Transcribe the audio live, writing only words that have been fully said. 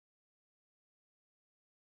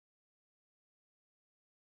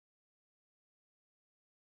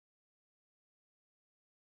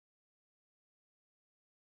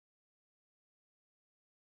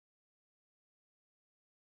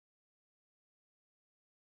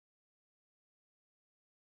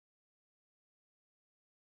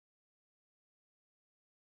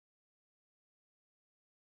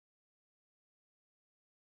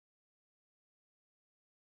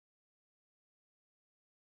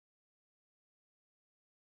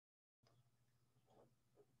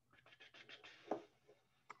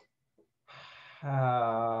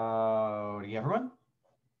Howdy, everyone.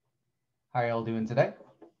 How are y'all doing today?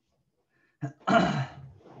 I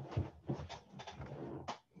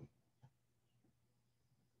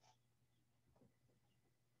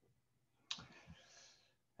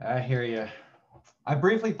hear you. I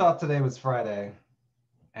briefly thought today was Friday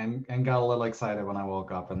and got a little excited when I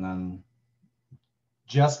woke up, and then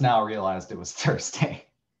just now realized it was Thursday.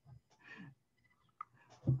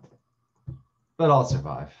 But I'll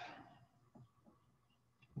survive.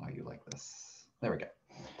 Why are you like this? There we go.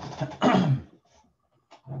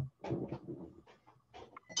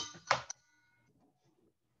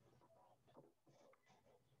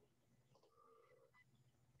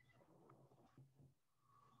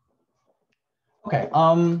 Okay.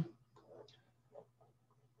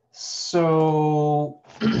 So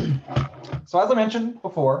as I mentioned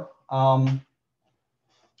before,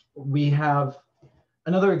 we have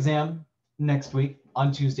another exam next week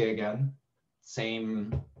on Tuesday again.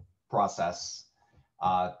 Same process,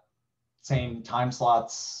 same time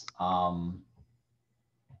slots.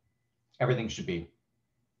 Everything should be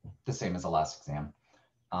the same as the last exam.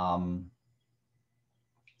 So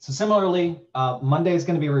similarly, Monday is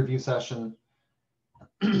going to be a review session.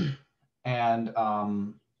 And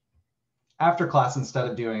after class, instead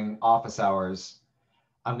of doing office hours,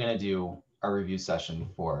 I'm going to do a review session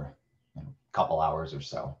for a couple hours or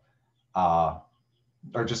so, or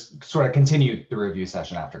just sort of continue the review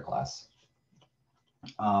session after class.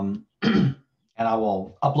 And I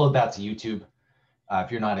will upload that to YouTube if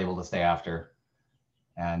you're not able to stay after.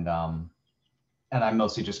 And I'm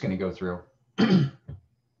mostly just going to go through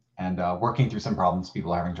and working through some problems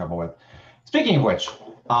people are having trouble with. Speaking of which,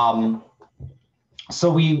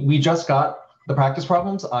 so we just got the practice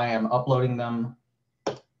problems. I am uploading them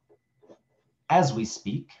as we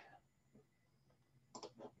speak.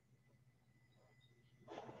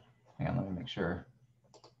 Hang on, let me make sure.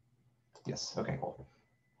 Yes, okay, cool.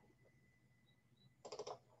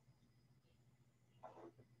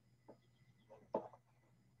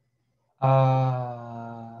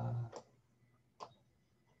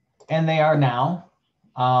 And they are now.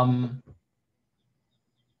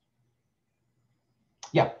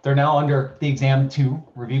 Yeah, they're now under the exam 2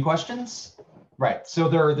 review questions. Right, so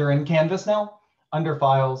they're in Canvas now, under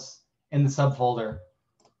files, in the subfolder,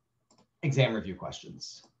 exam review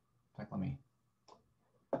questions. In fact, let me,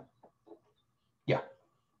 yeah,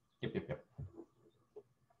 yep.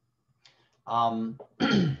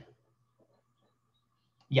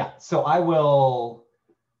 Yeah, so I will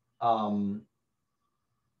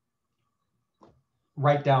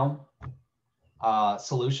write down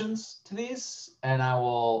solutions to these, and I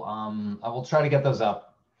will try to get those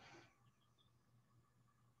up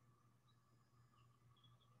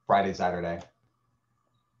Friday, Saturday,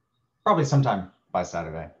 probably sometime by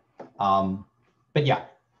Saturday. But yeah,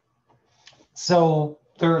 so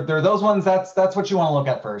there are those ones. That's what you want to look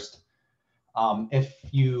at first. If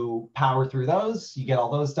you power through those, you get all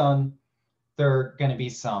those done. There are going to be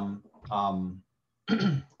some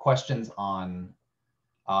questions on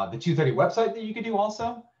the 230 website that you could do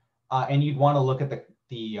also, and you'd want to look at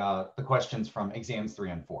the questions from exams 3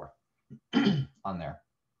 and 4 on there.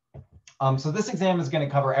 So this exam is going to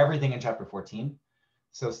cover everything in chapter 14.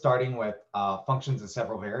 So starting with functions of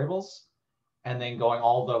several variables, and then going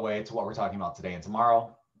all the way to what we're talking about today and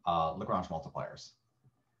tomorrow, Lagrange multipliers.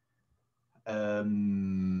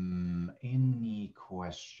 Any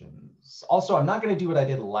questions? Also, I'm not going to do what I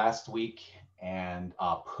did last week and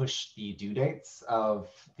push the due dates of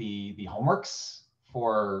the homeworks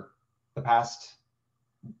for the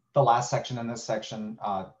last section in this section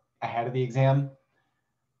ahead of the exam.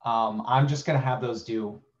 I'm just going to have those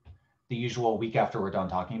due the usual week after we're done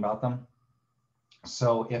talking about them.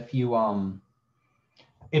 So if you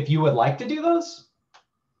would like to do those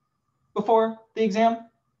before the exam,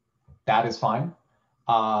 that is fine.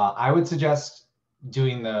 I would suggest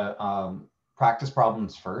doing the practice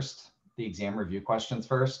problems first, the exam review questions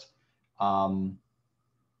first. But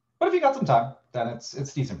if you got some time, then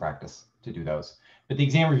it's decent practice to do those. But the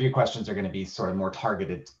exam review questions are going to be sort of more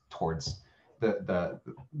targeted towards the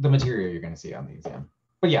material you're going to see on the exam.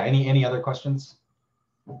 But yeah, any other questions?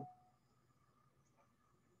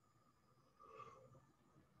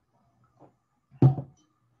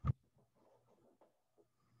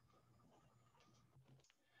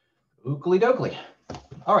 Ookly dokley.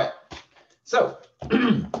 All right, so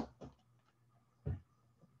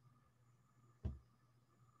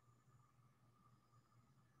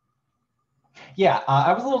yeah,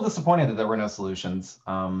 I was a little disappointed that there were no solutions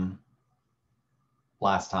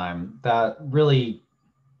last time. That really,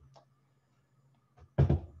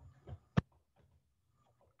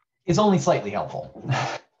 is only slightly helpful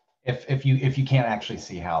if you can't actually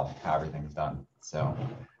see how everything's done. So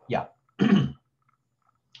yeah.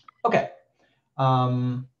 Okay.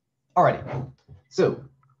 Alrighty. So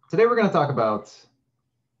today we're going to talk about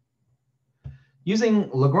using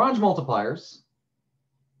Lagrange multipliers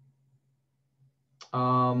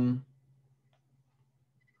to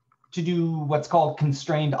do what's called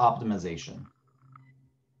constrained optimization.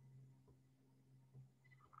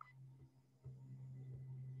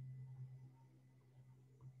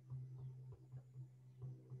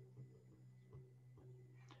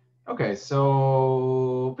 Okay,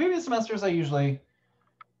 so previous semesters I usually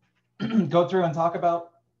go through and talk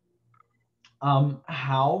about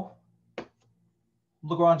how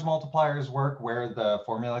Lagrange multipliers work, where the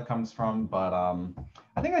formula comes from, but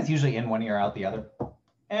I think that's usually in one ear, out the other.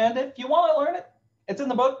 And if you want to learn it, it's in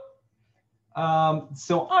the book.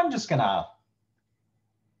 So I'm just gonna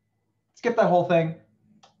skip that whole thing,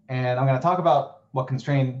 and I'm gonna talk about what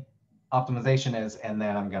constrained optimization is, and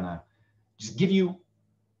then I'm gonna just give you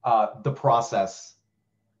the process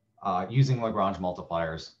using Lagrange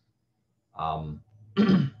multipliers. And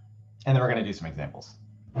then we're gonna do some examples.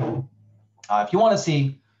 If you want to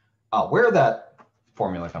see where that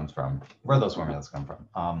formula comes from, where those formulas come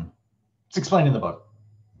from, it's explained in the book,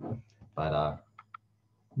 but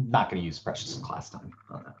not going to use precious class time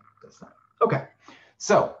on that. That's not. Okay,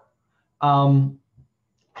 so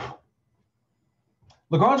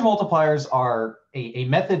Lagrange multipliers are a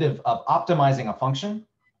method of optimizing a function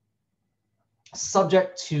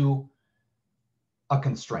subject to a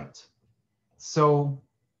constraint. So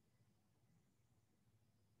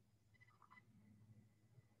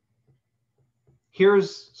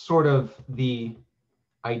here's sort of the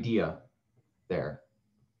idea there.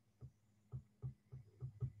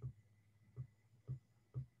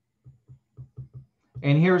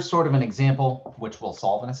 And here's sort of an example, which we'll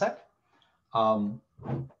solve in a sec,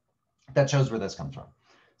 that shows where this comes from.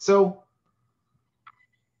 So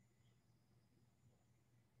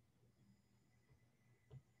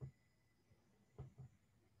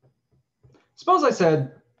suppose I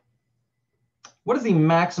said, what is the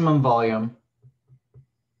maximum volume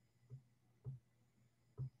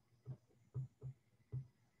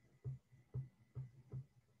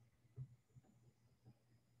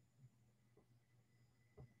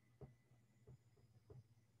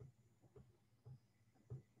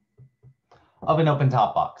of an open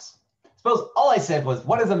top box? Suppose all I said was,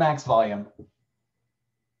 what is the max volume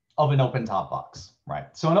of an open top box,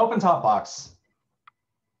 right? So an open top box,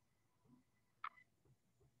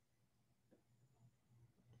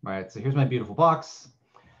 right? So here's my beautiful box.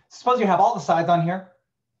 Suppose you have all the sides on here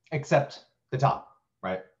except the top,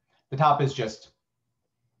 right? The top is just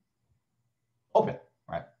open,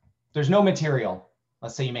 right? There's no material.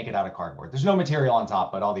 Let's say you make it out of cardboard. There's no material on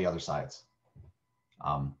top, but all the other sides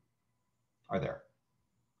are there.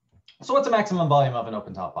 So what's the maximum volume of an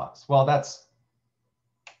open top box? Well, that's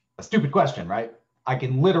a stupid question, right? I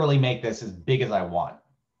can literally make this as big as I want.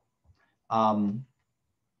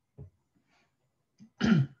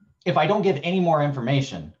 If I don't give any more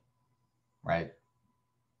information, right,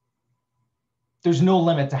 there's no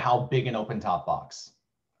limit to how big an open top box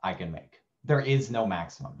I can make. There is no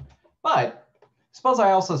maximum. But suppose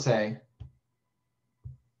I also say,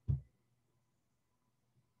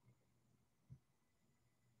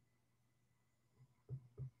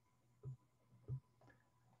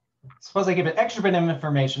 suppose I give an extra bit of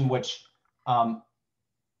information which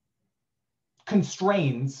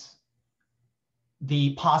constrains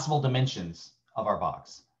the possible dimensions of our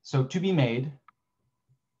box. So to be made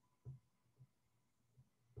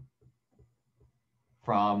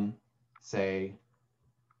from, say,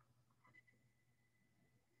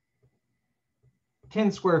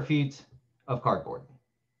 10 square feet of cardboard.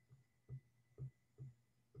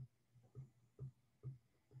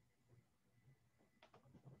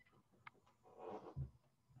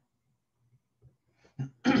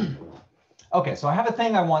 Okay, so I have a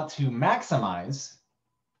thing I want to maximize.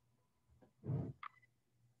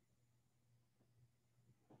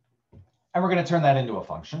 And we're going to turn that into a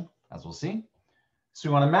function, as we'll see. So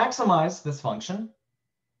we want to maximize this function.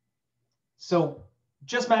 So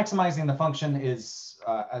just maximizing the function is,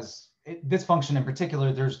 this function in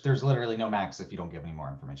particular, there's literally no max if you don't give any more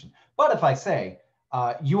information. But if I say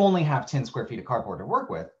you only have 10 square feet of cardboard to work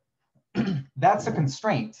with, that's a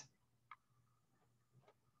constraint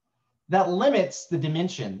that limits the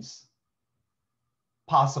dimensions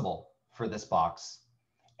possible for this box.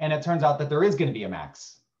 And it turns out that there is going to be a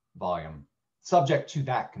max volume subject to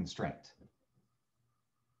that constraint.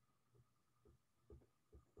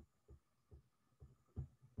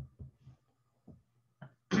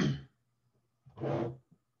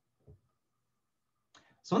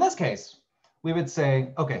 So in this case, we would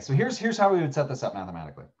say, okay, so here's how we would set this up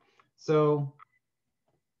mathematically. So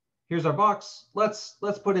here's our box. Let's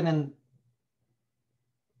put it in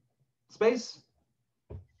space.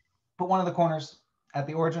 Put one of the corners at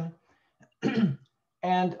the origin.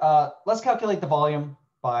 And let's calculate the volume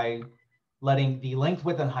by letting the length,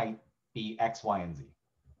 width, and height be x, y, and z,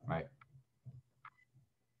 right?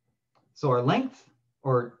 So our length,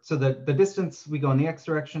 so the distance we go in the x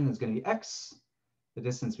direction is going to be x. The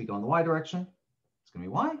distance we go in the y direction is going to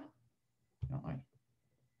be y. No, wait.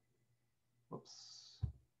 Whoops.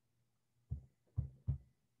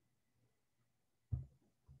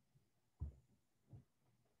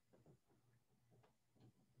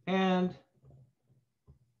 And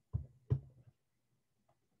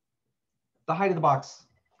the height of the box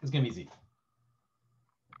is going to be z.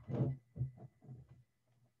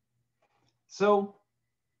 So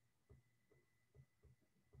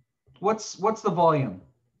what's the volume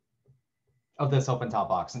of this open top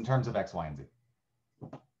box in terms of x, y, and z?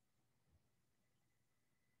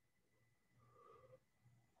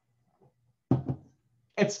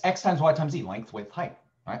 It's x times y times z, length, width, height,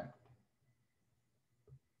 right?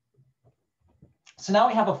 So now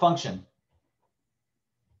we have a function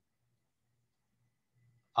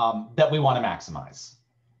that we want to maximize.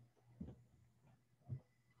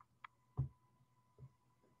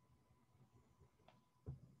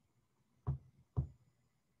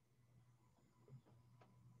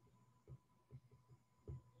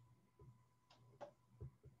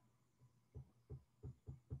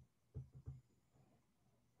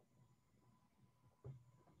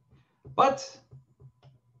 But,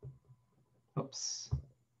 oops,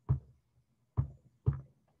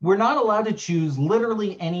 we're not allowed to choose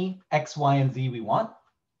literally any x, y, and z we want.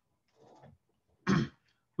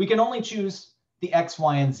 We can only choose the x,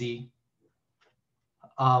 y, and z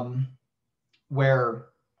where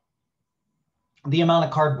the amount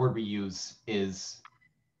of cardboard we use is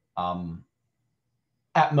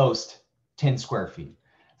at most 10 square feet.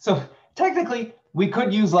 So technically, we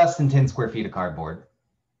could use less than 10 square feet of cardboard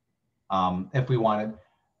if we wanted.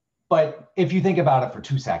 But if you think about it for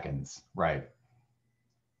 2 seconds, right?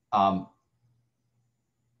 The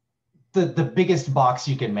biggest box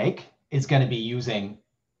you can make is going to be using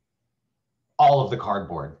all of the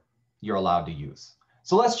cardboard you're allowed to use.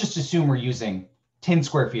 So let's just assume we're using 10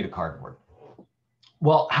 square feet of cardboard.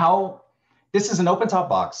 Well, this is an open top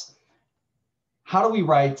box. How do we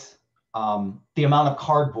write the amount of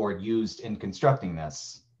cardboard used in constructing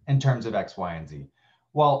this in terms of x, y, and z?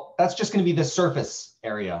 Well, that's just going to be the surface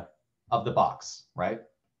area of the box, right?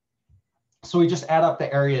 So we just add up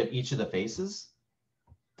the area of each of the faces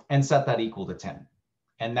and set that equal to 10.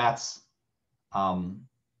 And that's,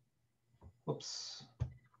 whoops.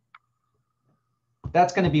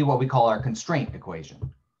 That's going to be what we call our constraint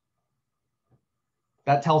equation.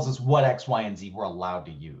 That tells us what x, y, and z we're allowed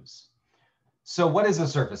to use. So what is the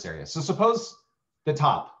surface area? So suppose the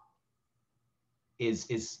top is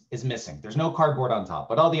missing. There's no cardboard on top,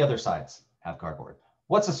 but all the other sides have cardboard.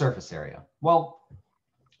 What's the surface area? Well,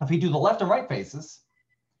 if we do the left and right faces,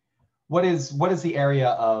 what is the area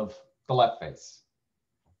of the left face?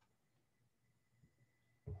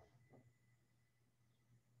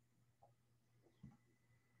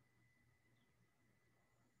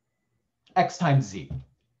 X times z.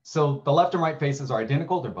 So the left and right faces are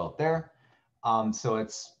identical. They're both there. So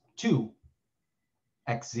it's 2xz.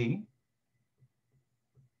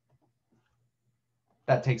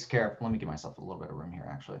 That takes care of, let me give myself a little bit of room here,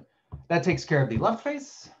 actually. That takes care of the left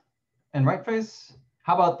face and right face.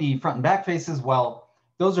 How about the front and back faces? Well,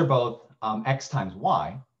 those are both x times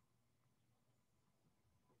y.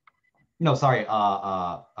 No, sorry,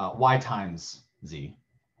 y times z.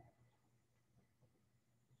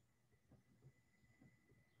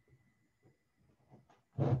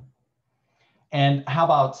 And how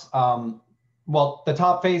about, well, the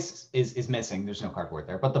top face is missing. There's no cardboard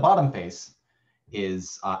there, but the bottom face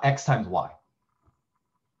is x times y.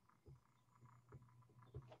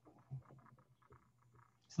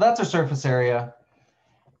 So that's our surface area,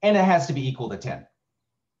 and it has to be equal to 10.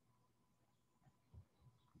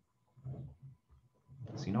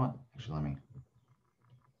 So you know what? Actually, let me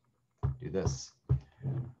do this.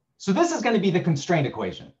 So this is going to be the constraint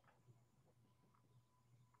equation.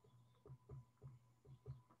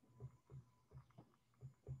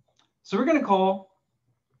 So we're going to call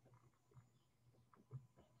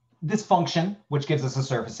this function, which gives us a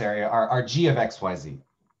surface area, our g of x, y, z.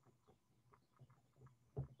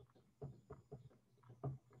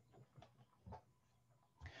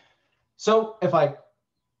 So if I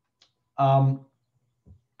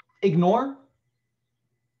ignore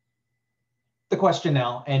the question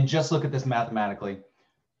now and just look at this mathematically.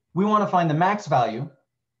 We want to find the max value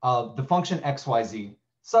of the function xyz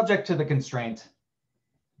subject to the constraint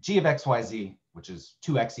g of xyz, which is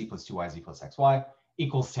 2xe plus 2yz plus xy,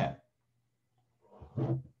 equals 10.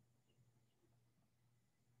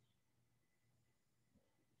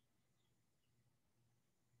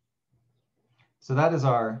 So that is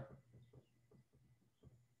our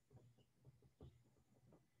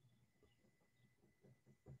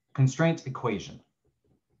constraint equation.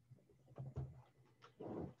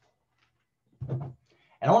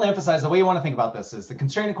 And I want to emphasize the way you want to think about this is the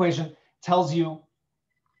constraint equation tells you,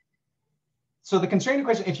 so the constraint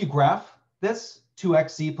equation, if you graph this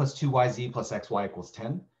 2xz plus 2yz plus xy equals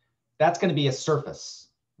 10, that's going to be a surface,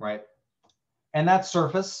 right? And that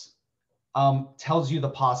surface tells you the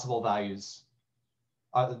possible values,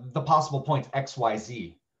 the possible points x, y,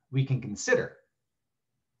 z we can consider,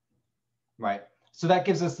 right? So that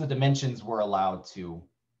gives us the dimensions we're allowed to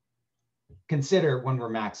consider when we're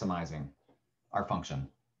maximizing our function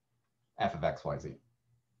f of x, y, z.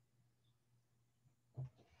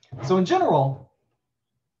 So in general,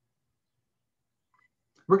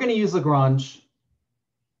 we're going to use Lagrange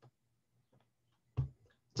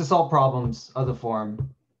to solve problems of the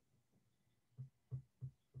form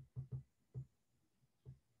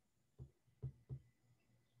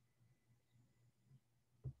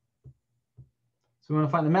so we want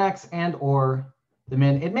to find the max and or the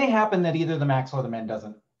min. It may happen that either the max or the min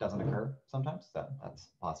doesn't occur sometimes. That's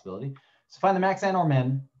a possibility. So find the max and or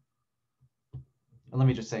min. And let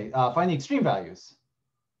me just say, find the extreme values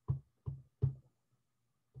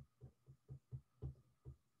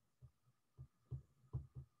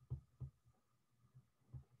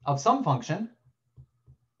of some function,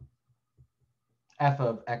 f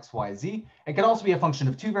of x, y, z. It can also be a function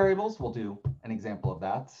of two variables. We'll do an example of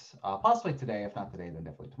that, possibly today. If not today, then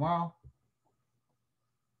definitely tomorrow.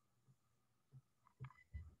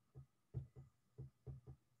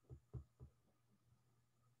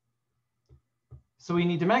 So we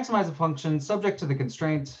need to maximize a function subject to the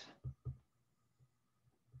constraint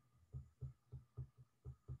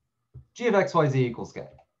g of x, y, z equals k.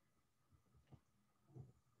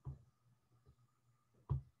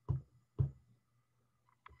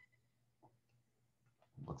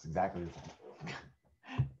 Looks exactly the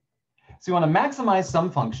same. So you want to maximize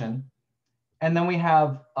some function, and then we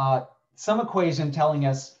have some equation telling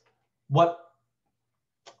us what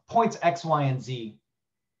points x, y, and z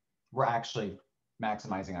we're actually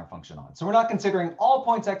maximizing our function on. So we're not considering all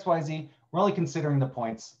points x, y, z. We're only considering the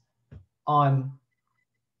points on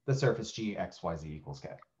the surface g, x, y, z equals k.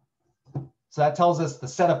 So that tells us the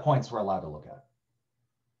set of points we're allowed to look at.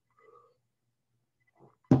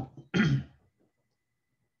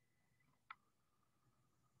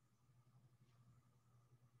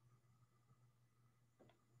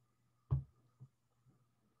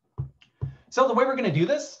 So the way we're going to do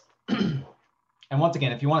this, and once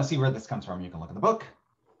again, if you want to see where this comes from, you can look in the book.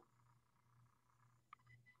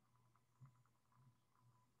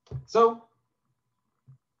 So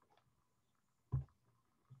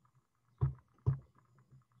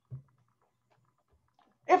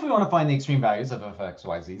if we want to find the extreme values of f, x,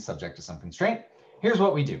 y, z subject to some constraint, here's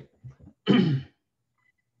what we do.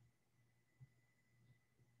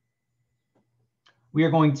 We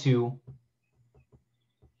are going to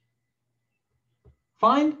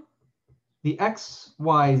find the x,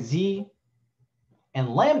 y, z, and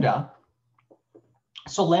lambda.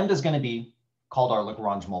 So lambda is going to be called our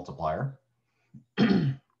Lagrange multiplier,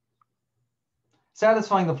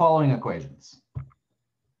 satisfying the following equations.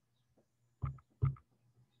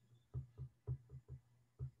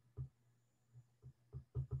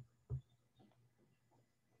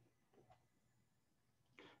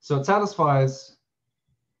 So it satisfies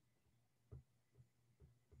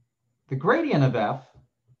the gradient of f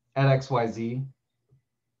at x, y, z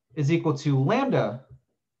is equal to lambda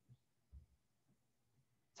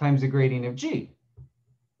times the gradient of g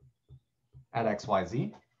at x, y,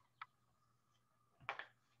 z.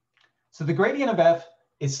 So the gradient of f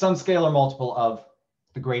is some scalar multiple of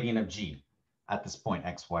the gradient of g at this point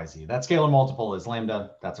x, y, z. That scalar multiple is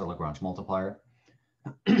lambda. That's our Lagrange multiplier.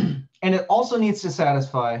 And it also needs to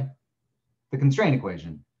satisfy the constraint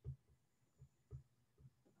equation.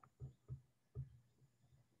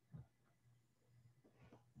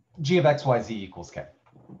 G of x, y, z equals k.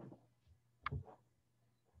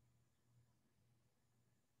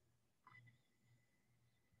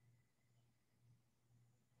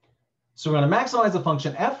 So we're going to maximize the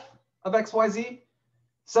function f of x, y, z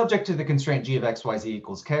subject to the constraint g of x, y, z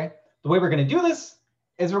equals k. The way we're going to do this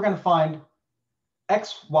is we're going to find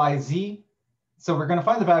x, y, z So we're going to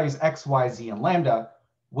find the values x, y, z, and lambda,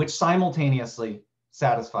 which simultaneously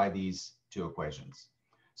satisfy these two equations.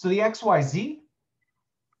 So the x, y, z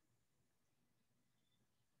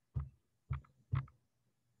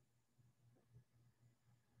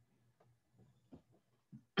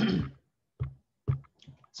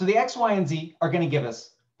so the x, y, and z are going to give us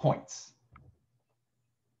points.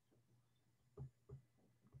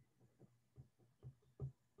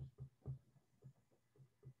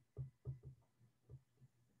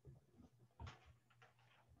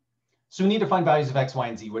 So we need to find values of x, y,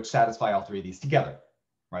 and z which satisfy all three of these together,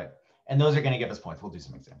 right? And those are going to give us points. We'll do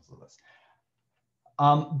some examples of this.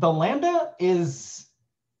 The lambda is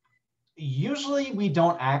usually we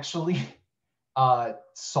don't actually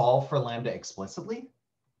solve for lambda explicitly.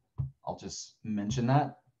 I'll just mention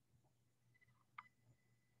that.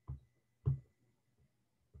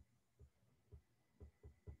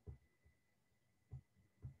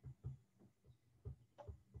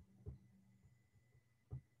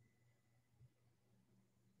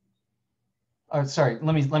 Sorry,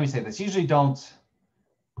 let me say this. Usually don't.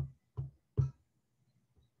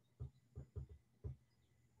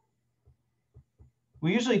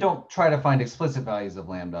 We usually don't try to find explicit values of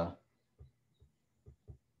lambda.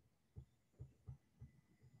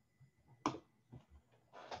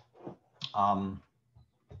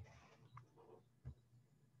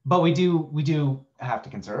 But we do have to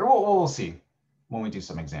consider. We'll see when we do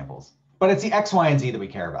some examples. But it's the x, y, and z that we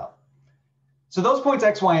care about. So those points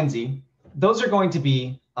x, y, and z, those are going to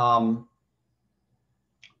be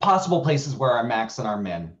possible places where our max and our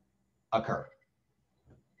min occur.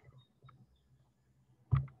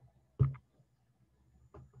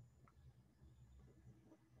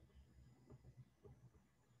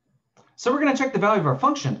 So we're going to check the value of our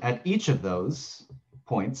function at each of those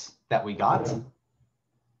points that we got.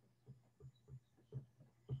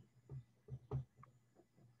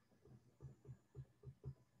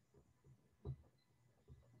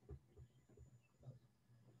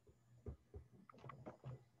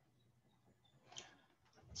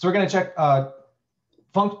 So we're going to check our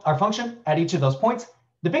function at each of those points.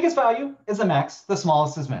 The biggest value is the max, the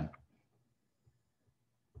smallest is min.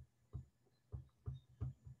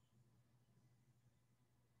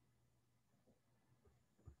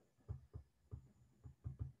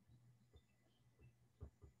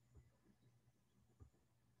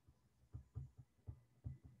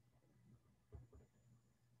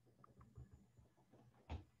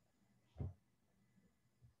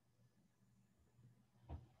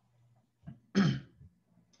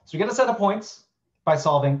 So we get a set of points by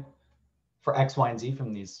solving for x, y, and z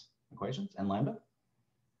from these equations and lambda.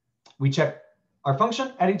 We check our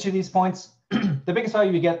function at each of these points. The biggest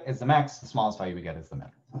value we get is the max. The smallest value we get is the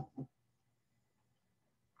min.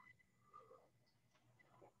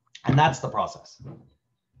 And that's the process.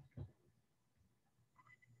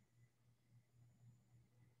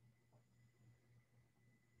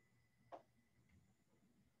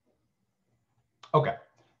 Okay,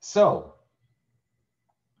 so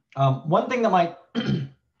one thing that might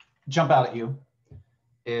jump out at you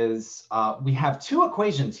is we have two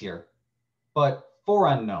equations here, but four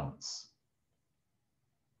unknowns.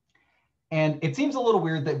 And it seems a little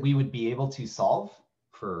weird that we would be able to solve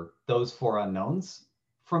for those four unknowns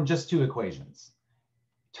from just two equations.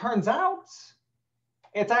 Turns out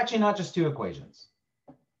it's actually not just two equations.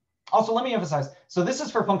 Also, let me emphasize, so this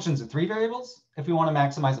is for functions of three variables. If we want to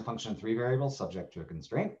maximize a function of three variables subject to a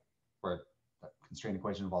constraint, where a constraint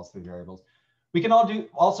equation involves three variables, we can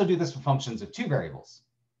also do this for functions of two variables.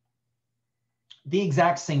 The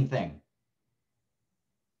exact same thing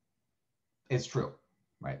is true,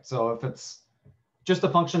 right? So if it's just a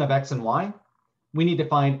function of x and y, we need to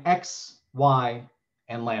find x, y,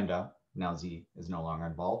 and lambda, now z is no longer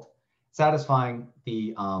involved, satisfying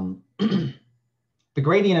the the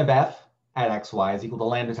gradient of f at xy is equal to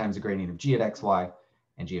lambda times the gradient of g at xy,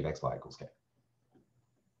 and g of xy equals k.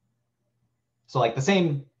 So like the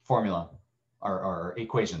same formula or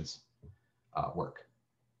equations work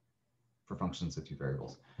for functions of two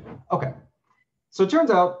variables. Okay, so it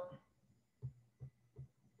turns out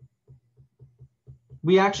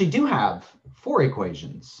we actually do have four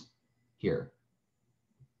equations here.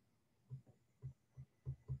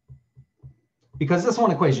 Because this one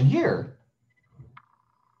equation here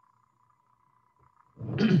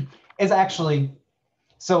is actually,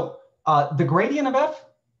 so the gradient of f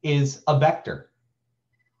is a vector,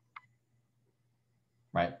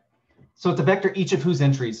 right? So it's a vector each of whose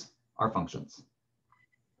entries are functions.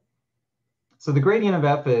 So the gradient of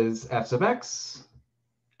f is f sub x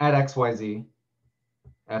at xyz,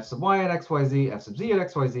 f sub y at xyz, f sub z at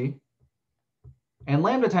xyz, and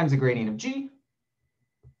lambda times the gradient of g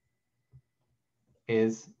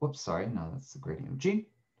is, whoops, sorry, no, that's the gradient of G.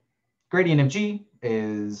 Gradient of G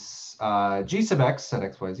is G sub X at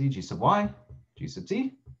X, Y, Z, G sub Y, G sub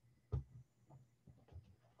Z.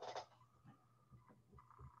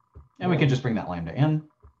 And we can just bring that lambda in.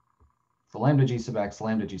 So lambda G sub X,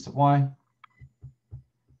 lambda G sub Y,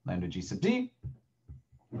 lambda G sub Z.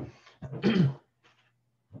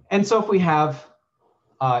 And so if we have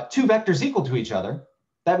two vectors equal to each other,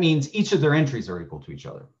 that means each of their entries are equal to each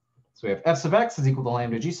other. So we have f sub x is equal to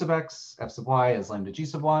lambda g sub x, f sub y is lambda g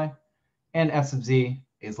sub y, and f sub z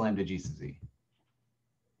is lambda g sub z.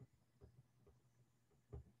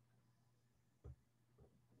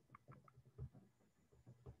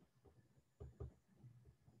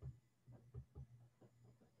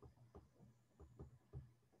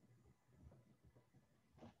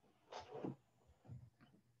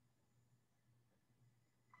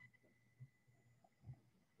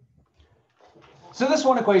 So this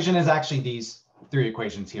one equation is actually these three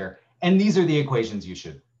equations here. And these are the equations you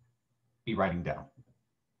should be writing down.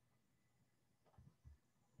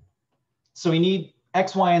 So we need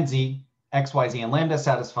x, y, and z, x, y, z, and lambda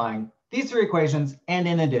satisfying these three equations. And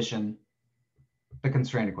in addition, the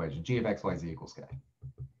constraint equation, g of x, y, z equals k.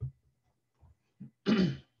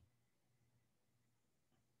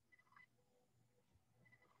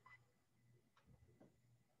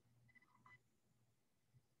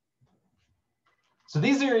 So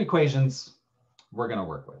these are equations we're going to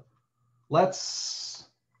work with. Let's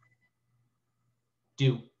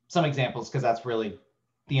do some examples because that's really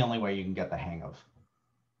the only way you can get the hang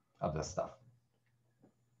of this stuff.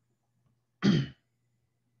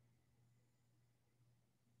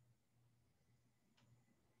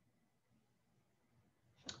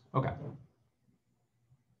 Okay.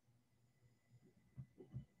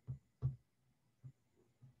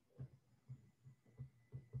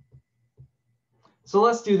 So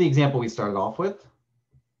let's do the example we started off with.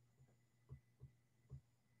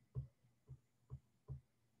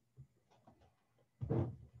 We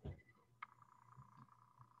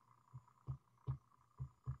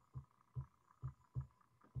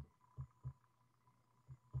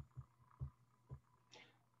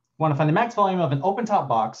want to find the max volume of an open top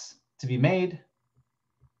box to be made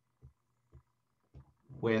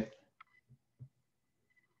with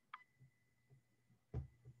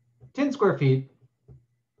 10 square feet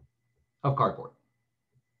of cardboard.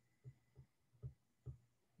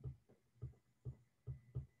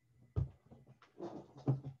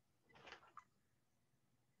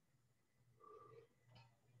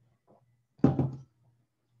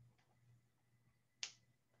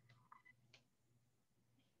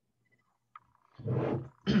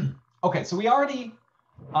 Okay, so we already,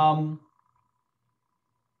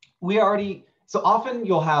 so often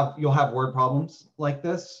you'll have word problems like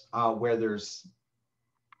this where there's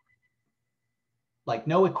like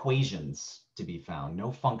no equations to be found,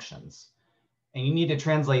 no functions. And you need to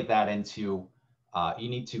translate that into, you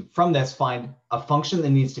need to, from this, find a function that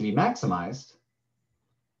needs to be maximized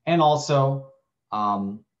and also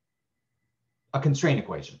a constraint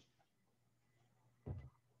equation.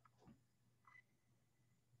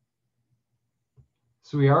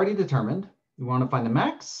 So we already determined we want to find the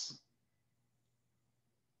max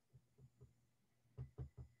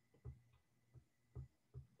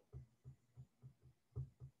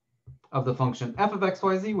of the function f of x,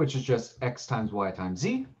 y, z, which is just x times y times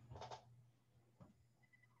z.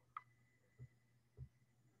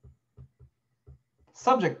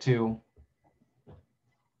 Subject to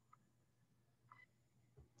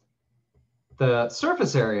the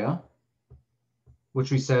surface area,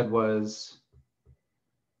 which we said was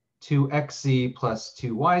 2xz plus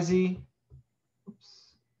 2yz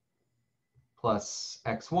plus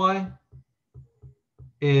xy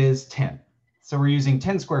is 10. So we're using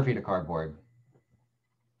 10 square feet of cardboard.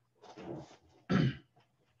 So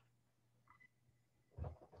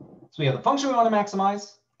we have the function we want to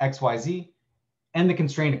maximize, x, y, z, and the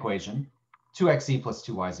constraint equation, 2xz plus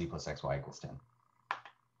 2yz plus xy equals 10.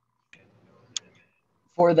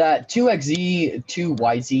 For that 2xz,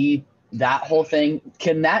 2yz, that whole thing,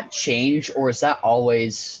 can that change, or is that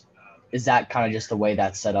always, is that kind of just the way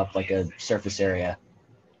that's set up, like a surface area?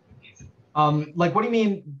 Like, what do you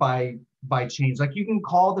mean by change? Like, you can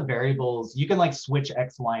call the variables, you can like switch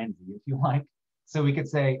x, y, and z if you like. So we could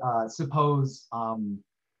say, suppose,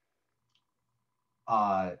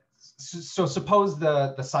 so suppose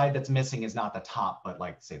the side that's missing is not the top, but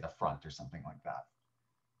like say the front or something like that.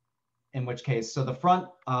 In which case, so the front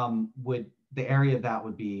the area of that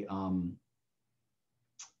would be, oh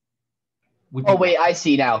wait, I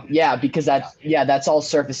see now. Yeah, because that's, yeah, that's all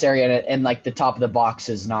surface area, and like the top of the box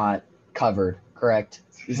is not covered. correct?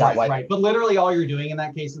 Is that why? Right. But literally all you're doing in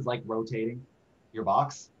that case is like rotating your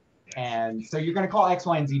box. And so you're going to call X,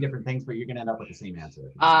 Y, and Z different things, but you're going to end up with the same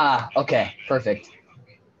answer. Ah, okay, perfect.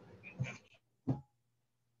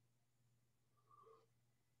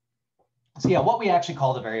 So yeah, what we actually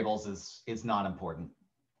call the variables is not important.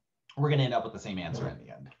 We're going to end up with the same answer in the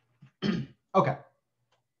end. Okay.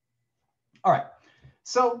 All right.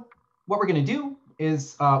 So what we're going to do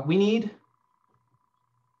is we need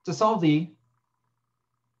to solve the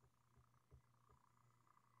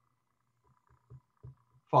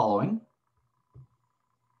following.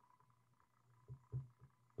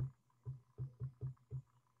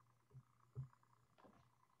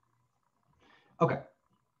 Okay.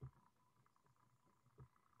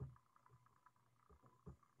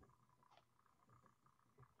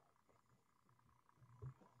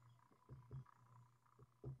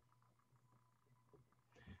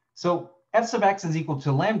 So f sub x is equal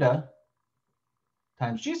to lambda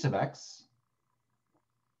times g sub x.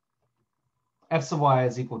 F sub y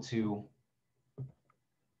is equal to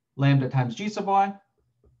lambda times g sub y.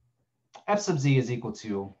 F sub z is equal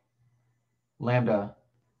to lambda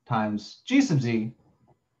times g sub z.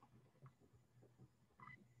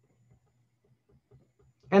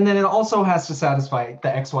 And then it also has to satisfy, the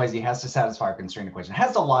xyz has to satisfy our constraint equation. It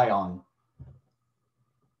has to lie on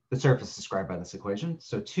the surface described by this equation.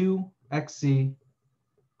 So 2xz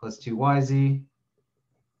plus 2yz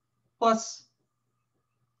plus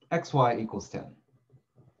xy equals 10.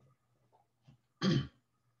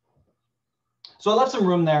 So I left some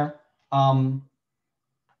room there. Once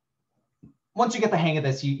you get the hang of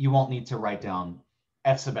this, you won't need to write down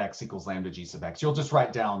f sub x equals lambda g sub x. You'll just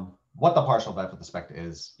write down what the partial of f with respect to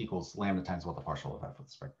is equals lambda times what the partial of f with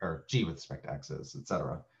respect, or g with respect to x is,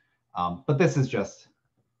 etc. But this is just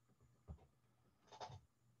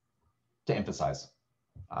to emphasize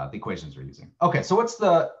the equations we're using. Okay, so what's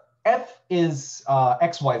the f is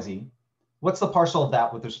xyz. What's the partial of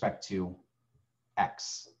that with respect to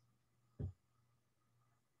x?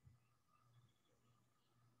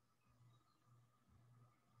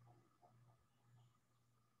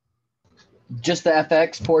 Just the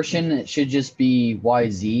fx portion, it should just be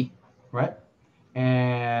yz. Right.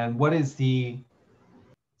 And what is the,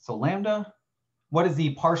 so lambda, what is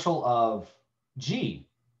the partial of g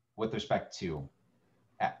with respect to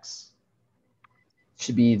x?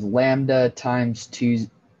 Should be lambda times 2,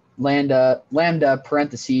 lambda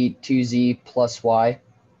parenthesis 2z plus y.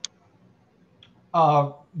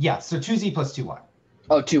 Yeah, so 2z plus 2y.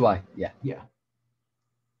 Oh, 2y, yeah. Yeah.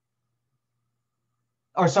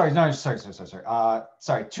 Or sorry, no, sorry.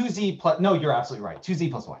 Sorry, 2z plus, no, you're absolutely right.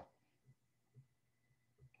 2z plus y.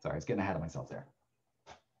 Sorry, I was getting ahead of myself there.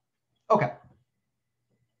 Okay.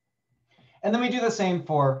 And then we do the same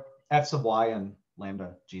for f sub y and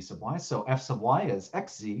lambda g sub y. So f sub y is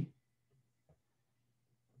xz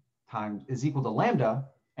times is equal to lambda,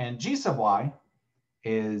 and g sub y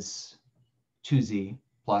is 2z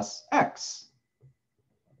plus x.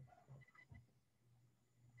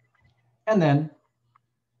 And then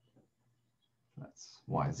that's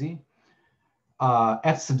yz.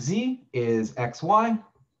 F sub z is xy,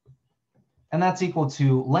 and that's equal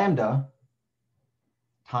to lambda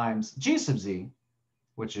times g sub z,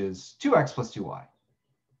 which is 2x plus 2y.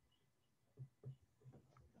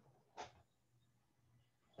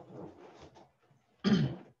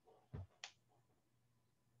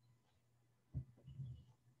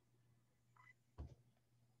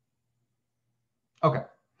 Okay,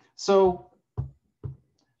 so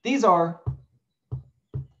these are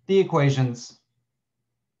the equations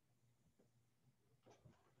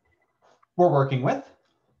we're working with.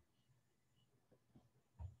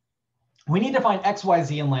 We need to find x, y,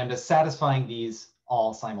 z, and lambda satisfying these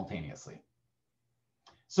all simultaneously.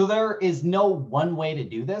 So there is no one way to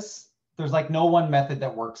do this. There's like no one method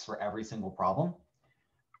that works for every single problem.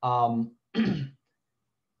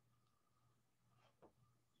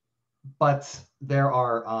 But there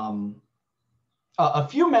are a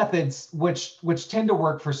few methods which tend to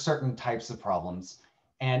work for certain types of problems.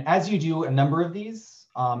 And as you do a number of these,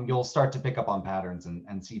 you'll start to pick up on patterns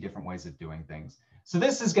and see different ways of doing things. So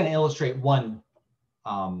this is going to illustrate one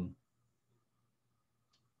kind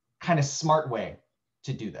of smart way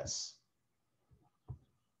to do this.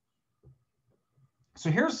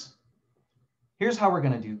 So here's how we're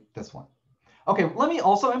going to do this one. Okay, let me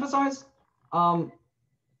also emphasize,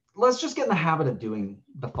 let's just get in the habit of doing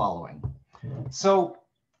the following. So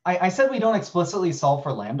I said we don't explicitly solve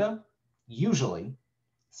for lambda, usually.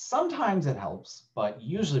 Sometimes it helps, but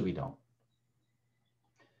usually we don't.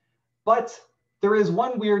 But there is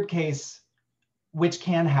one weird case which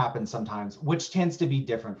can happen sometimes, which tends to be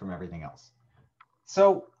different from everything else.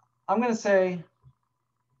 So I'm going to say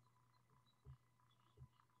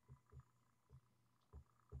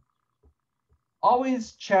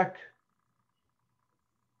always check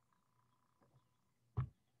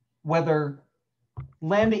whether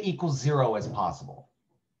lambda equals 0 is possible.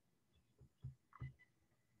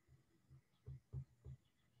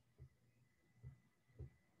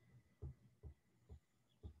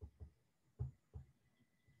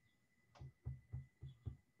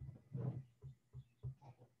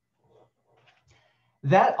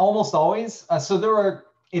 That almost always,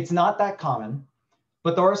 it's not that common,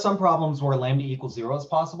 but there are some problems where lambda equals 0 is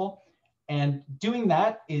possible. And doing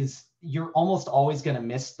that is, you're almost always going to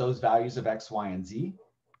miss those values of x, y, and z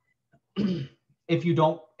if you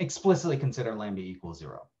don't explicitly consider lambda equals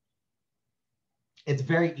 0. It's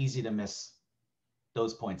very easy to miss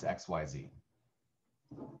those points x, y, z.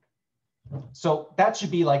 So that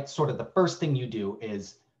should be like sort of the first thing you do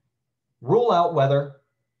is rule out whether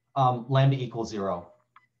lambda equals 0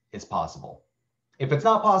 is possible. If it's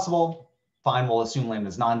not possible, fine, we'll assume lambda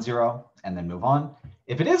is non-zero and then move on.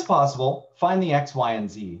 If it is possible, find the x, y,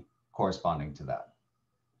 and z corresponding to that.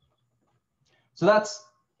 So that's,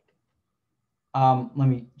 let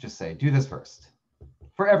me just say, do this first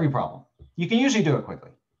for every problem. You can usually do it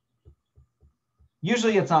quickly.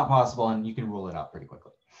 Usually it's not possible and you can rule it out pretty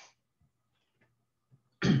quickly.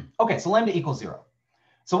 Okay, so lambda equals 0.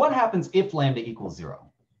 So what happens if lambda equals 0?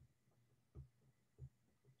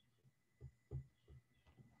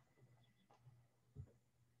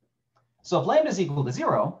 So if lambda is equal to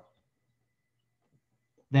 0,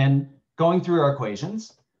 then going through our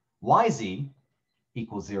equations, yz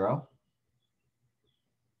equals 0,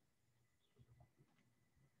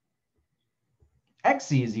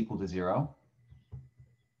 xz is equal to 0,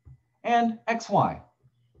 and xy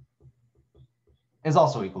is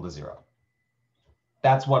also equal to 0.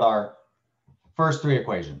 That's what our first three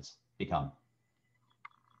equations become.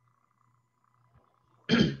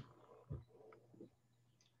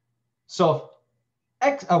 So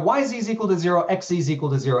if yz is equal to 0, xz is equal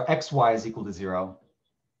to 0, xy is equal to 0.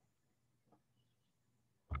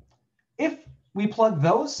 If we plug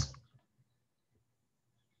those,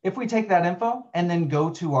 if we take that info and then go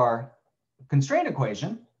to our constraint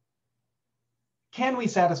equation, can we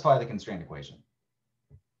satisfy the constraint equation?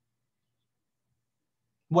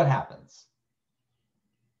 What happens?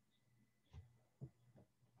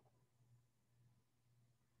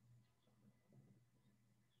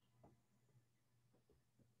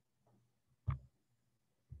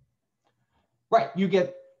 Right, you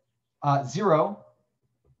get 0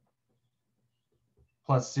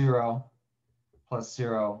 plus 0 plus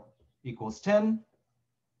 0 equals 10.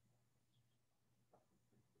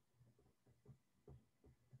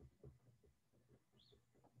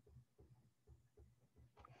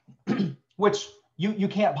 Which you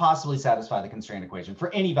can't possibly satisfy the constraint equation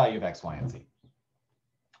for any value of x, y, and z.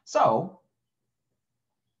 So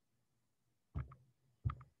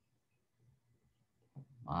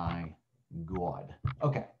my God.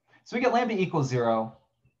 Okay, so we get lambda equals 0.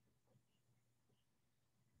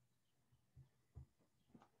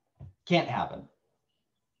 Can't happen.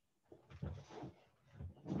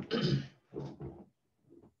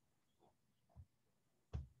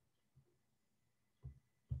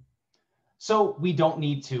 So we don't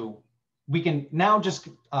need to, we can now just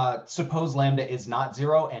suppose lambda is not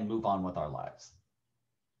 0 and move on with our lives.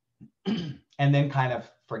 And then kind of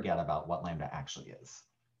forget about what lambda actually is.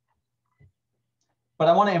 But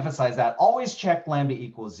I want to emphasize that always check lambda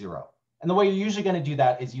equals 0. And the way you're usually going to do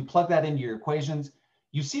that is you plug that into your equations.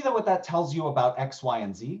 You see that what that tells you about x, y,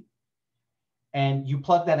 and z. And you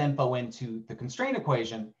plug that info into the constraint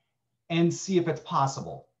equation and see if it's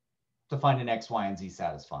possible to find an x, y, and z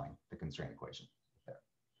satisfying the constraint equation there.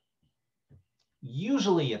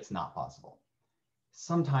 Usually it's not possible.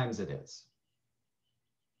 Sometimes it is.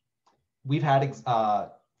 We've had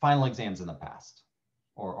final exams in the past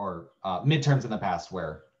or midterms in the past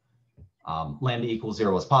where lambda equals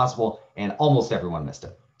 0 is possible and almost everyone missed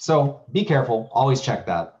it. So be careful, always check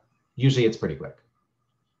that. Usually it's pretty quick.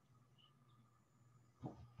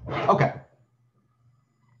 Okay.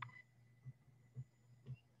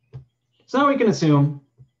 So now we can assume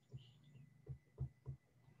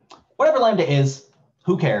whatever lambda is,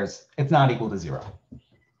 who cares? It's not equal to 0.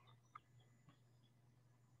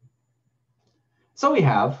 So we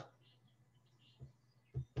have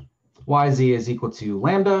yz is equal to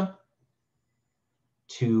lambda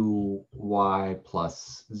 2y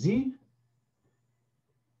plus z.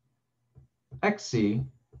 Xc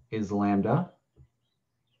is lambda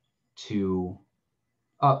 2z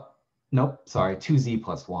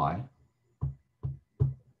plus y.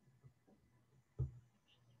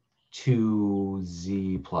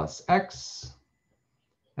 2z plus x.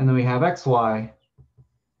 And then we have xy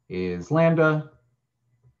is lambda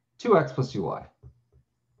 2x plus 2y.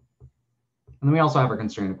 And then we also have our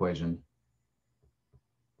constraint equation,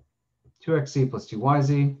 2xc plus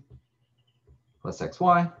 2yz plus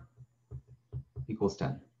xy equals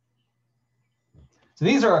 10. So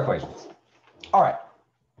these are our equations. All right.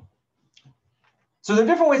 So there are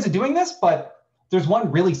different ways of doing this, but there's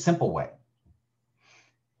one really simple way.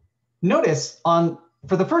 Notice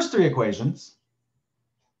for the first three equations,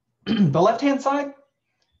 the left-hand side,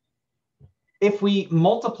 if we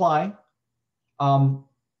multiply the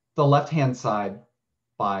left-hand side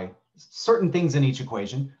by certain things in each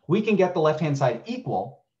equation, we can get the left-hand side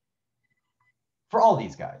equal for all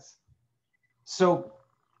these guys. So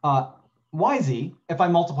yz, if I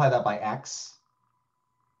multiply that by x,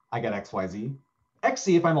 I get xyz.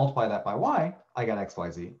 Xc, if I multiply that by y, I get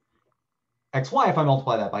xyz. Xy, if I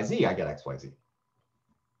multiply that by z, I get xyz.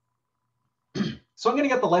 So I'm going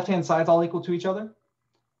to get the left-hand sides all equal to each other,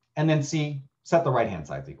 and then set the right-hand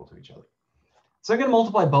sides equal to each other. So I'm going to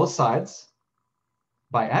multiply both sides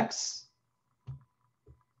by x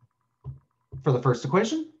for the first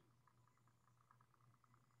equation.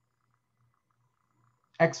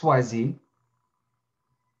 xyz,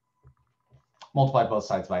 multiply both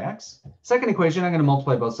sides by x. Second equation, I'm going to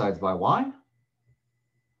multiply both sides by y.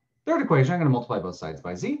 Third equation, I'm going to multiply both sides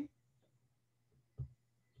by z.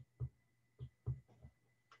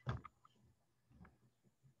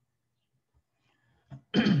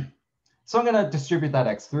 So I'm going to distribute that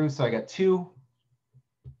x through. So I get 2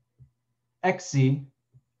 xc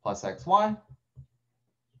plus xy,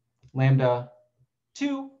 lambda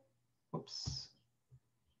 2,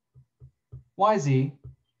 yz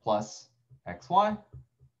plus xy.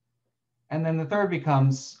 And then the third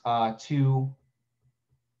becomes 2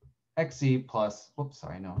 xc plus,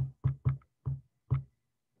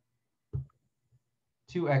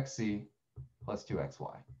 2 xc plus 2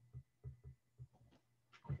 xy.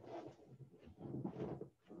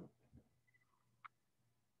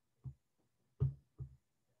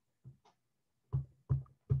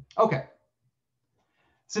 Okay.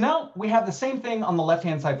 So now we have the same thing on the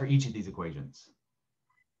left-hand side for each of these equations.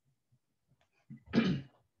 xyz,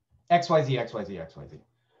 xyz, xyz.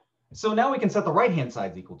 So now we can set the right-hand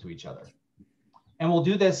sides equal to each other. And we'll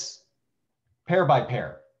do this pair by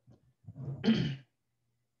pair.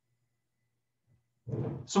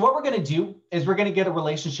 So what we're going to do is we're going to get a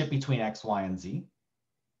relationship between x, y, and z.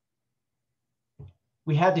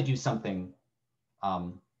 We had to do something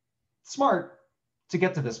smart to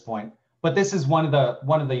get to this point, but this is one of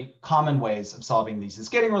the common ways of solving these, is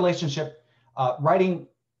getting a relationship, writing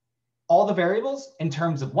all the variables in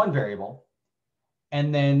terms of one variable,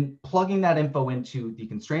 and then plugging that info into the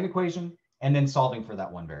constraint equation, and then solving for that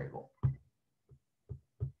one variable.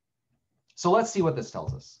 So let's see what this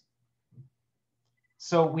tells us.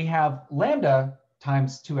 So we have lambda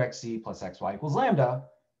times 2xc plus xy equals lambda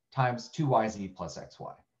times 2yz plus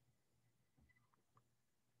xy.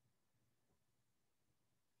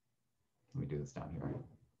 Let me do this down here.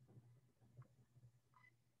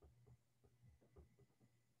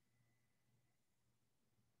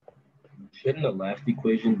 Shouldn't the last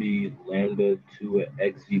equation be lambda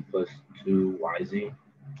 2xz plus 2yz?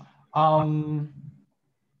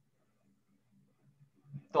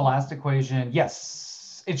 The last equation,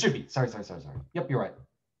 yes, it should be. Sorry. Yep, you're right.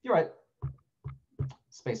 You're right.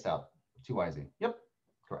 Spaced out, 2yz. Yep,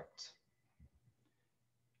 correct.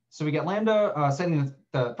 So we get lambda, setting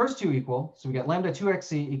the first two equal. So we get lambda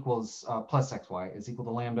 2xc equals plus xy is equal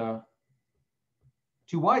to lambda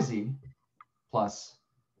 2yz plus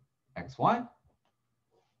xy.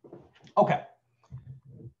 Okay.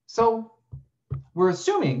 So we're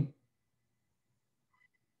assuming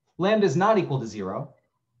lambda is not equal to 0.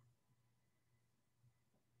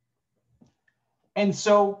 And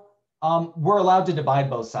so we're allowed to divide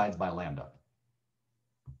both sides by lambda.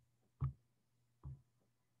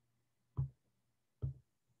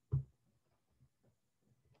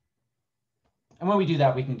 And when we do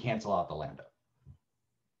that, we can cancel out the lambda.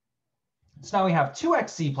 So now we have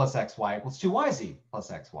 2xc plus xy equals 2yz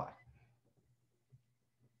plus xy.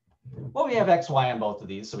 Well, we have xy on both of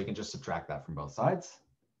these, so we can just subtract that from both sides.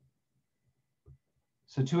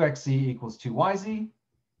 So 2xc equals 2yz.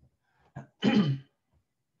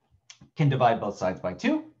 Can divide both sides by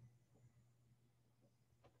 2.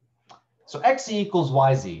 So xc equals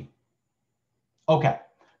yz. Okay,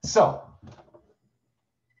 so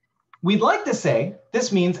we'd like to say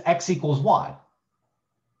this means x equals y.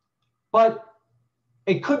 But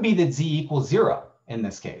it could be that z equals 0 in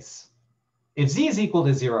this case. If z is equal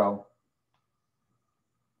to 0,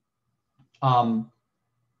 then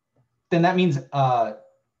that means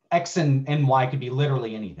X and Y could be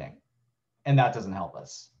literally anything. And that doesn't help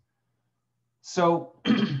us. So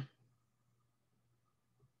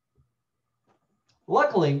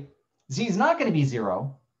luckily, Z is not going to be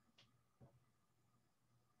 0.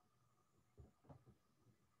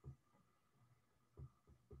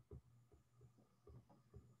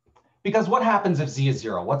 Because what happens if Z is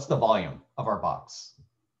 0? What's the volume of our box?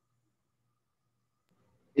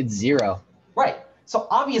 It's 0. Right. So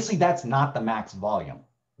obviously that's not the max volume.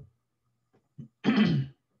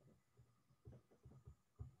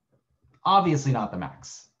 Obviously not the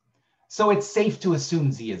max. So it's safe to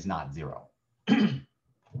assume Z is not 0.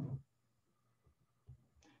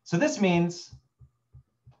 So this means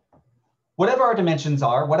whatever our dimensions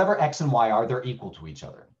are, whatever X and Y are, they're equal to each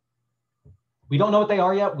other. We don't know what they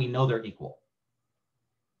are yet. We know they're equal.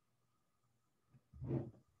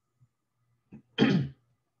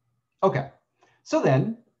 Okay. So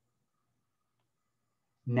then,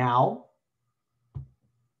 now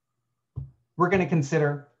we're going to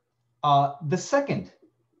consider the second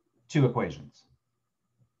two equations.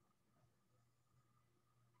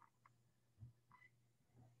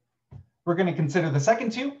 We're going to consider the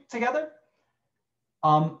second two together.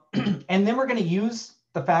 And then we're going to use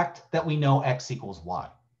the fact that we know X equals Y.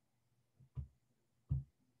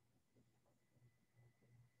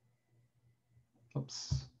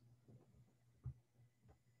 Oops.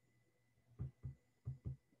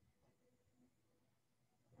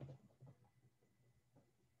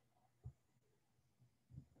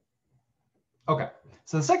 Okay,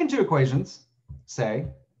 so the second two equations say,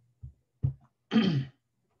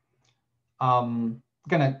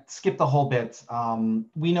 gonna skip the whole bit.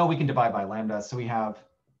 We know we can divide by lambda, so we have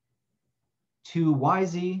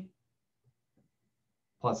 2yz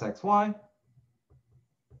plus xy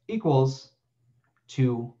equals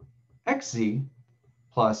 2xz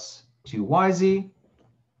plus 2yz.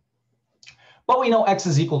 But we know x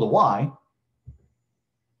is equal to y.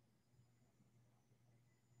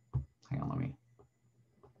 Hang on, let me.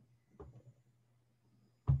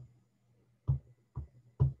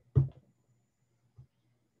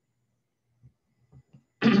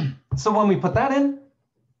 So when we put that in,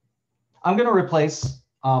 I'm going to replace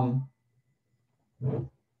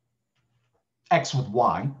x with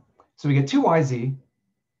y. So we get 2yz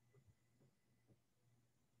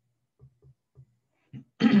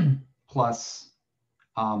plus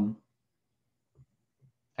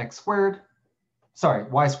x squared. Sorry,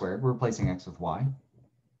 y squared. We're replacing x with y.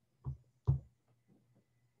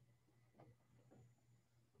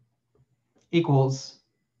 Equals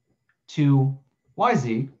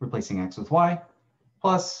 2yz, replacing x with y,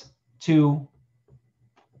 plus 2yz.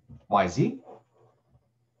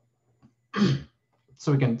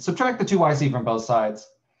 So we can subtract the 2yz from both sides.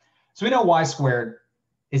 So we know y squared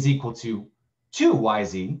is equal to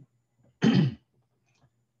 2yz.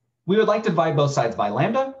 We would like to divide both sides by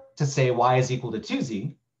lambda to say y is equal to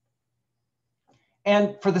 2z.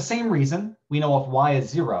 And for the same reason, we know if y is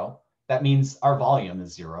 0, that means our volume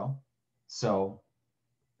is 0. So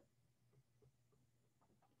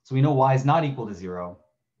we know y is not equal to 0.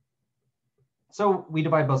 So we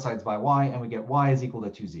divide both sides by y, and we get y is equal to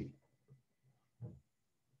 2z.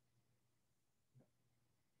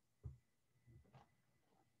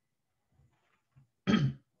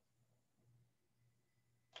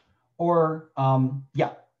 Or,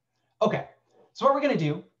 yeah. OK, so what we're going to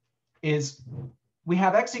do is we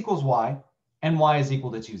have x equals y, and y is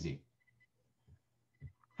equal to 2z.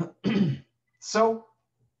 So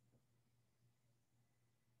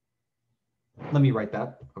let me write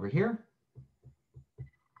that over here.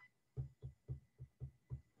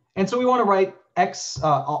 And so we want to write x,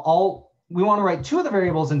 we want to write two of the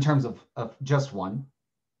variables in terms of just one.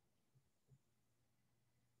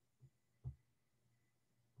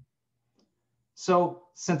 So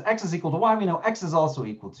since x is equal to y, we know x is also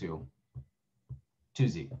equal to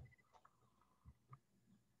 2z.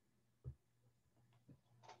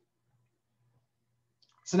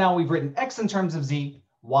 So now we've written x in terms of z,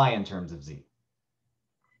 y in terms of z.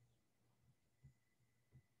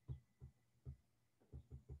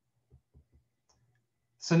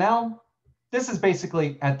 So now this is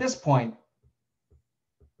basically, at this point,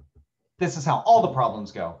 this is how all the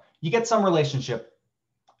problems go. You get some relationship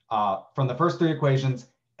from the first three equations,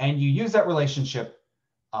 and you use that relationship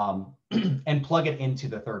and plug it into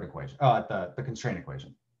the third equation, the constraint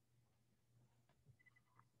equation.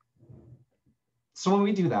 So when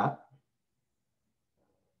we do that,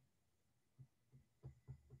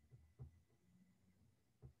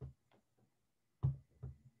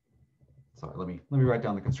 sorry, let me write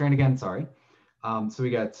down the constraint again. Sorry. So we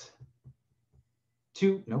get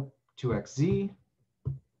 2xz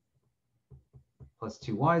plus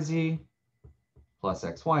 2yz plus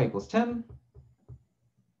xy equals 10.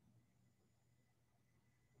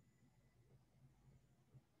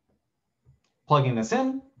 Plugging this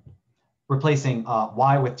in, replacing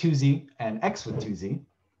y with 2z and x with 2z,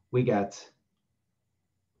 we get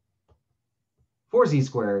 4z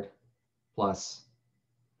squared plus,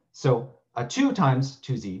 so 2 times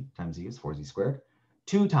 2z times z is 4z squared.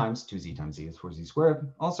 2 times 2z times z is 4z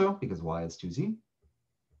squared also, because y is 2z.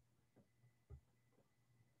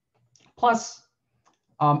 Plus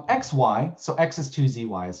xy, so x is 2z,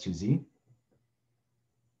 y is 2z.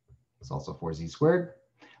 It's also 4z squared.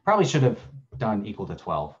 Probably should have done equal to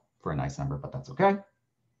 12 for a nice number, but that's okay.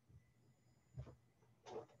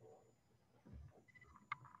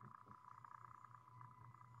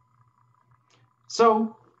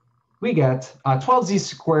 So we get 12z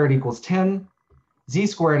squared equals 10. Z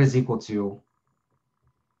squared is equal to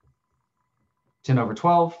 10 over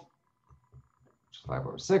 12, which is 5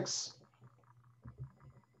 over 6.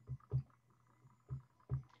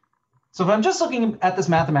 So if I'm just looking at this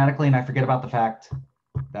mathematically and I forget about the fact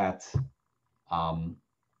that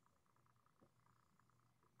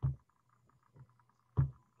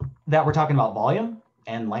that we're talking about volume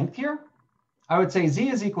and length here, I would say z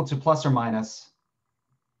is equal to plus or minus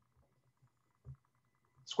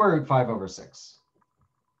square root 5 over 6.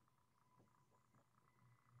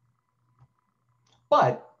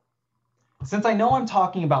 But since I know I'm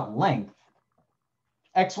talking about length,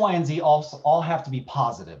 x, y, and z also all have to be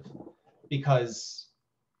positive because,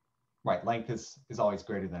 right, length is always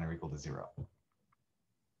greater than or equal to 0.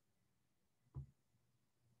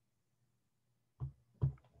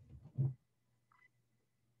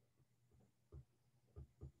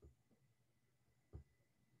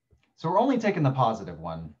 So we're only taking the positive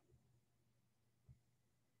one.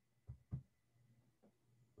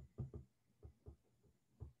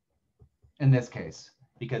 In this case,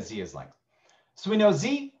 because z is length. So we know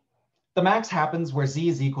z, the max happens where z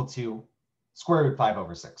is equal to square root 5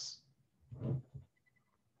 over 6.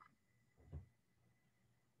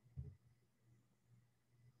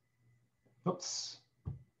 Oops.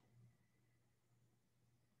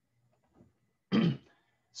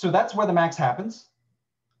 So that's where the max happens.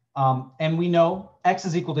 And we know x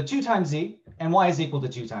is equal to 2 times z and y is equal to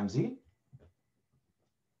 2 times z.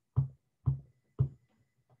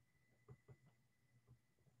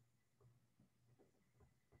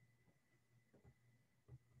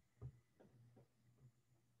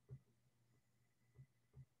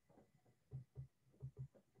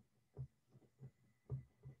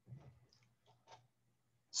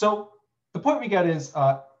 So the point we get is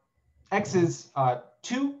x is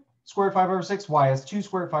 2 square root 5 over 6, y is 2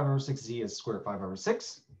 square root 5 over 6, z is square root 5 over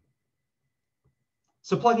 6.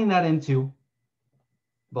 So plugging that into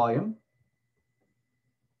volume,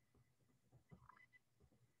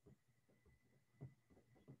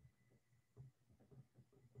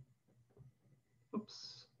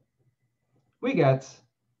 oops, we get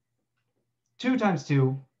 2 times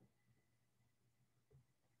 2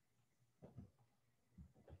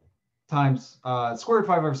 times square root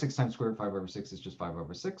 5 over 6 times square root 5 over 6 is just 5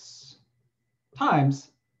 over 6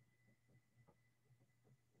 times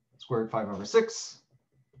square root 5 over 6.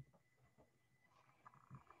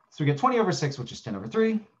 So we get 20 over 6, which is 10 over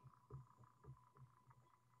 3.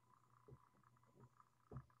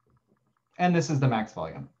 And this is the max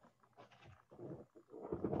volume.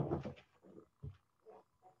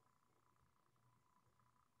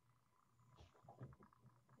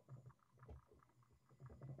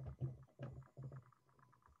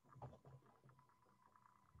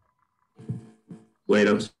 Wait,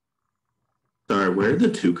 I'm sorry. Where did the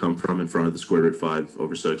 2 come from in front of the square root 5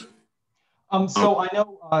 over 6? So I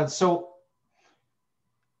know, so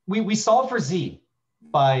we solve for z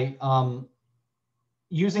by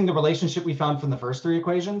using the relationship we found from the first 3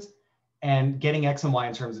 equations and getting x and y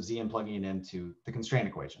in terms of z and plugging it into the constraint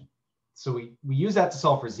equation. So we use that to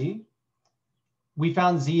solve for z. We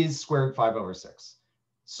found z is square root 5 over 6.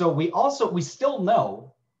 So we still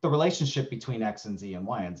know the relationship between x and z and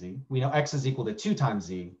y and z. We know x is equal to 2 times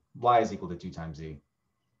z, y is equal to 2 times z.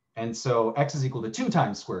 And so x is equal to 2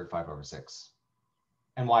 times square root 5 over 6.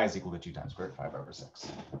 And y is equal to 2 times square root 5 over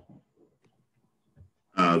 6.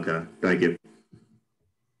 Okay, thank you.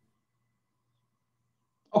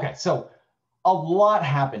 Okay, so a lot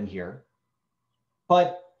happened here,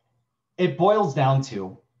 but it boils down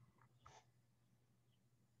to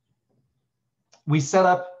we set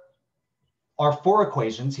up our 4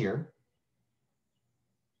 equations here.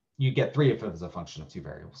 You get 3 if it was a function of 2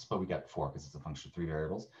 variables, but we get 4 because it's a function of 3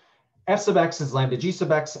 variables. f sub x is lambda g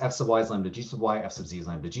sub x, f sub y is lambda g sub y, f sub z is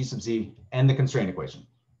lambda g sub z, and the constraint equation,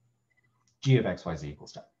 g of x, y, z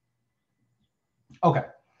equals 10. Okay,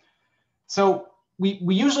 so we're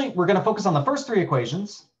going to focus on the first three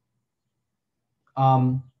equations.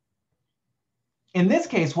 In this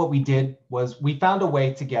case, what we did was we found a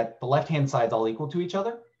way to get the left-hand sides all equal to each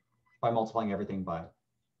other by multiplying everything by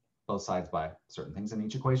both sides by certain things in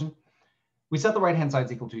each equation. We set the right-hand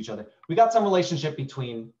sides equal to each other. We got some relationship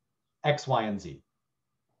between x, y, and z.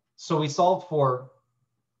 So we solved for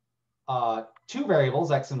two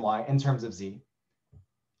variables, x and y, in terms of z.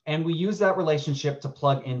 And we use that relationship to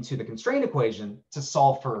plug into the constraint equation to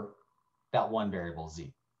solve for that one variable,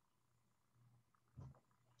 z.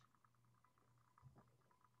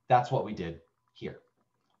 That's what we did here.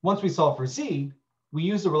 Once we solve for z, we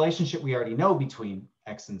use the relationship we already know between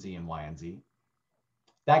x and z and y and z.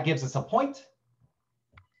 That gives us a point,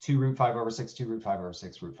 2 root 5 over 6, 2 root 5 over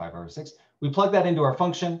 6, root 5 over 6. We plug that into our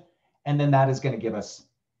function, and then that is going to give us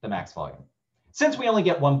the max volume. Since we only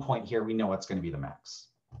get 1 point here, we know what's going to be the max.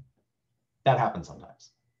 That happens sometimes.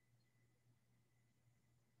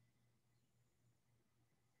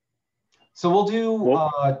 So we'll do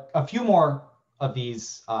a few more of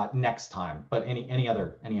these next time, but any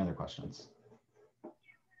other questions?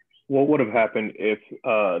 What would have happened if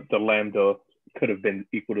the lambda could have been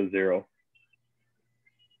equal to 0?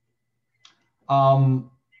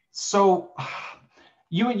 So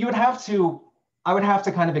you would have to, I would have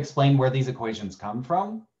to kind of explain where these equations come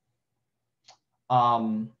from.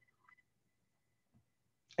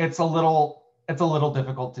 It's a little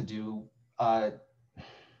difficult to do.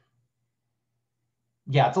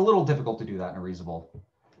 Yeah, it's a little difficult to do that in a reasonable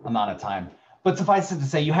amount of time. But suffice it to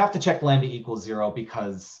say, you have to check lambda equals 0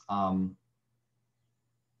 because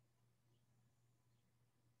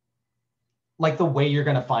like the way you're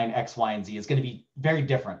going to find x, y, and z is going to be very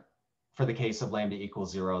different for the case of lambda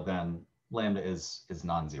equals 0 than lambda is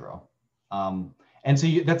non-zero. And so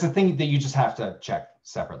that's a thing that you just have to check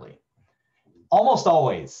separately. Almost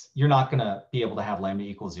always, you're not going to be able to have lambda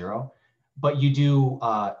equals 0, but you do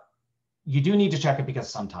need to check it because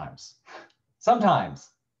sometimes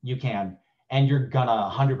you can, and you're gonna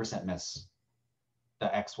 100% miss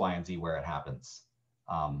the x, y, and z where it happens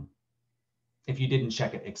if you didn't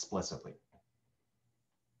check it explicitly.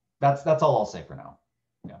 That's all I'll say for now.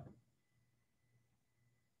 Yeah.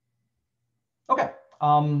 Okay.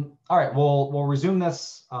 All right. We'll resume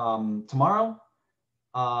this tomorrow.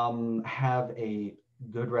 Have a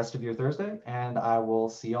good rest of your Thursday, and I will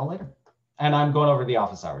see y'all later. And I'm going over to the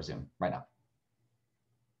office hour Zoom right now.